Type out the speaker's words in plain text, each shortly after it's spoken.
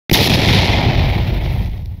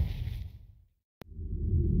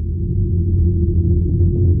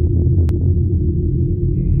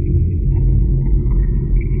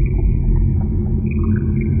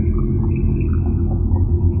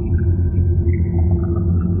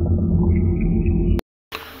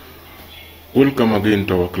Welcome again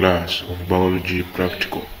to our class of biology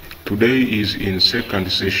practical. Today is in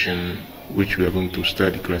second session, which we are going to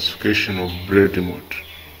study classification of bread mode.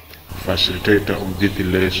 Facilitator of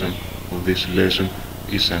this lesson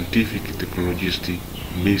is scientific technologist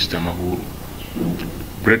Mr. Mould.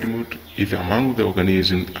 Bread mode is among the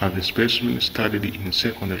organisms and the specimens studied in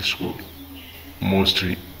secondary school,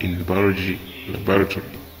 mostly in the biology laboratory.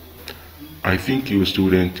 I think you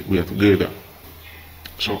students, we are together.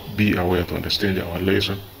 So be aware to understand our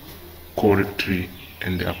lesson correctly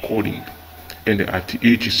and according. And at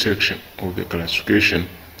each section of the classification,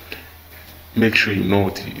 make sure you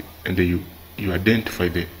note and you identify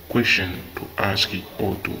the question to ask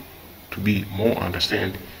or to be more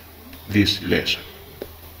understand this lesson.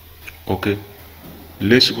 Okay,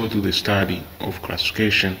 let's go to the study of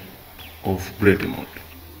classification of bread mode.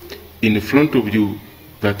 In front of you,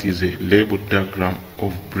 that is a labeled diagram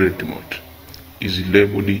of bread mode. Is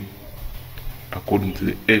labeled according to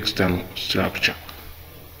the external structure.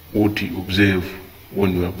 What you observe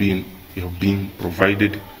when you have been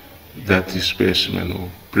provided that specimen of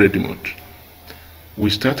bread mode. We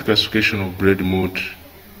start classification of bread mode.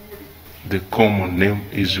 The common name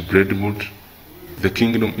is bread mode. The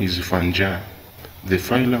kingdom is fungi. The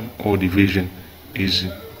phylum or division is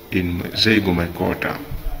in Zygomycota.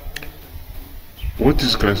 What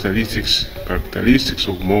is characteristics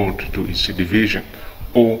of mold to its division,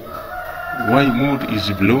 or why mold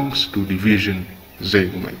belongs to division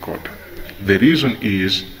Zygomycota? The reason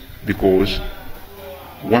is because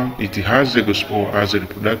one, it has zygospore as a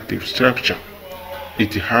reproductive structure.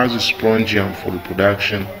 It has a spongium for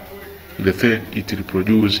reproduction. The third, it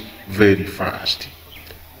reproduces very fast.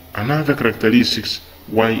 Another characteristics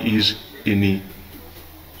why is in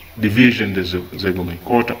division the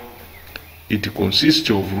Zygomycota. It consists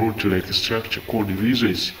of root-like structure called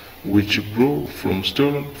rhizoids, which grow from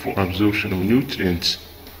stone for absorption of nutrients.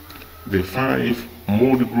 The 5,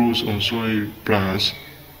 mold grows on soil, plants,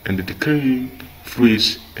 and decaying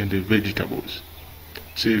fruits and vegetables.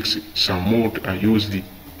 6, some mold are used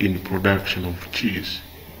in production of cheese.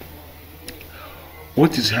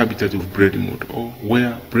 What is habitat of bread mold, or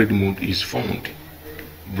where bread mold is found?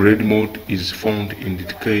 Bread mold is found in the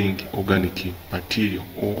decaying organic material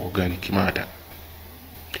or organic matter.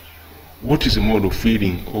 What is the mode of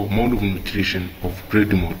feeding or mode of nutrition of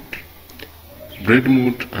bread mold? Bread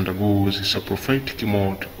mold undergoes saprophytic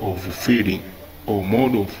mode of feeding or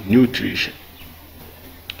mode of nutrition.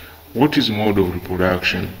 What is the mode of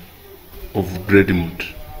reproduction of bread mold?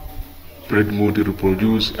 Bread mold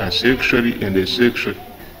reproduces asexually and asexually,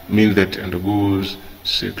 means that it undergoes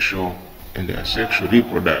sexual and asexual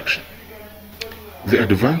reproduction. The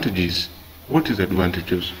advantages, what is the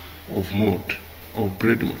advantages of mold or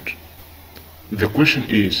bread mold? The question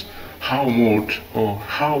is how mold or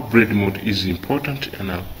how bread mold is important in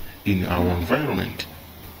our environment.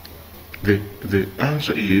 The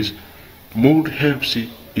answer is mold helps in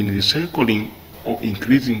recycling or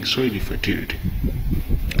increasing soil fertility.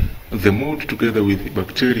 The mold together with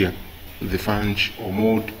bacteria, the fungi or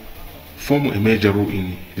mold, form a major role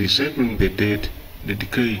in recycling the dead, the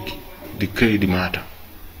decayed matter.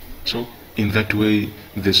 So in that way,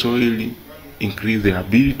 the soil increase the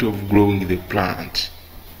ability of growing the plant.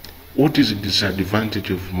 What is the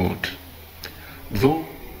disadvantage of mold? Though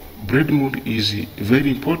bread mold is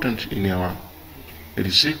very important in our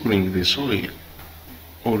recycling the soil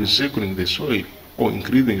or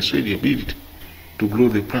increasing soil ability to grow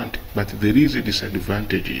the plant, but there is a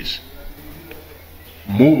disadvantage.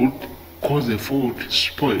 Mold cause the food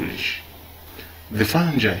spoilage. The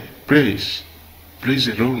fungi plays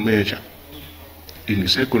a role major in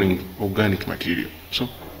recycling organic material. So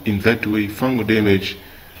in that way, fungal damage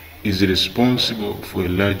is responsible for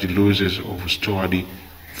large losses of stored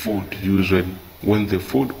food, usually when the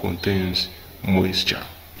food contains moisture.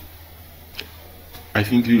 I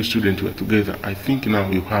think you students were together. I think now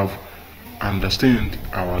you have understand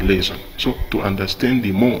our lesson. So to understand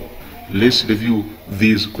the more, let's review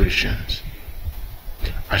these questions.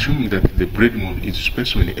 Assuming that the bread mold is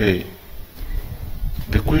specimen A,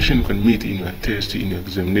 the question you can meet in your test, in your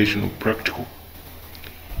examination of practical.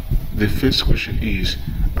 The first question is,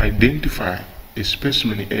 identify a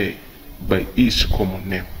specimen A by its common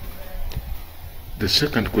name. The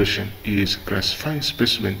second question is, classify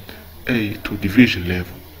specimen A to division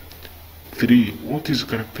level. 3. What is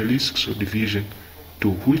characteristics of division to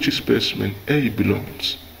which specimen A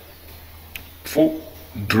belongs? 4.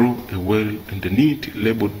 Draw a well and neat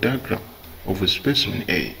labeled diagram of a specimen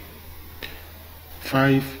A.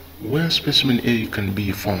 5. Where specimen A can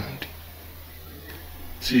be found.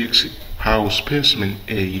 6. How specimen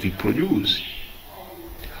A reproduce.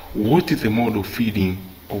 what is the mode of feeding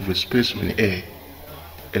of a specimen A?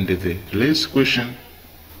 And the last question,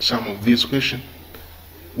 some of these questions,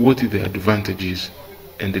 what is the advantages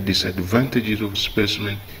and the disadvantages of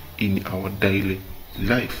specimen in our daily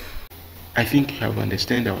life? I think you have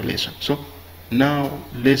understood our lesson. So now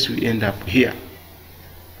let's we end up here.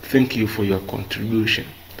 Thank you for your contribution.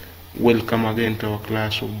 Welcome again to our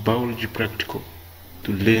class of biology practical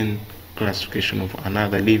to learn classification of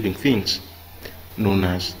another living things known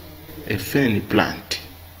as a fern plant.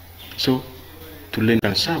 So to learn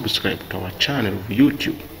and subscribe to our channel of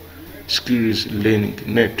YouTube, Skills Learning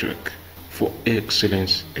Network, for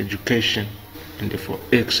excellence education and for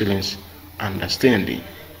excellence understanding.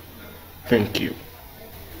 Thank you.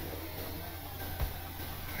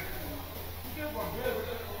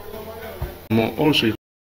 Also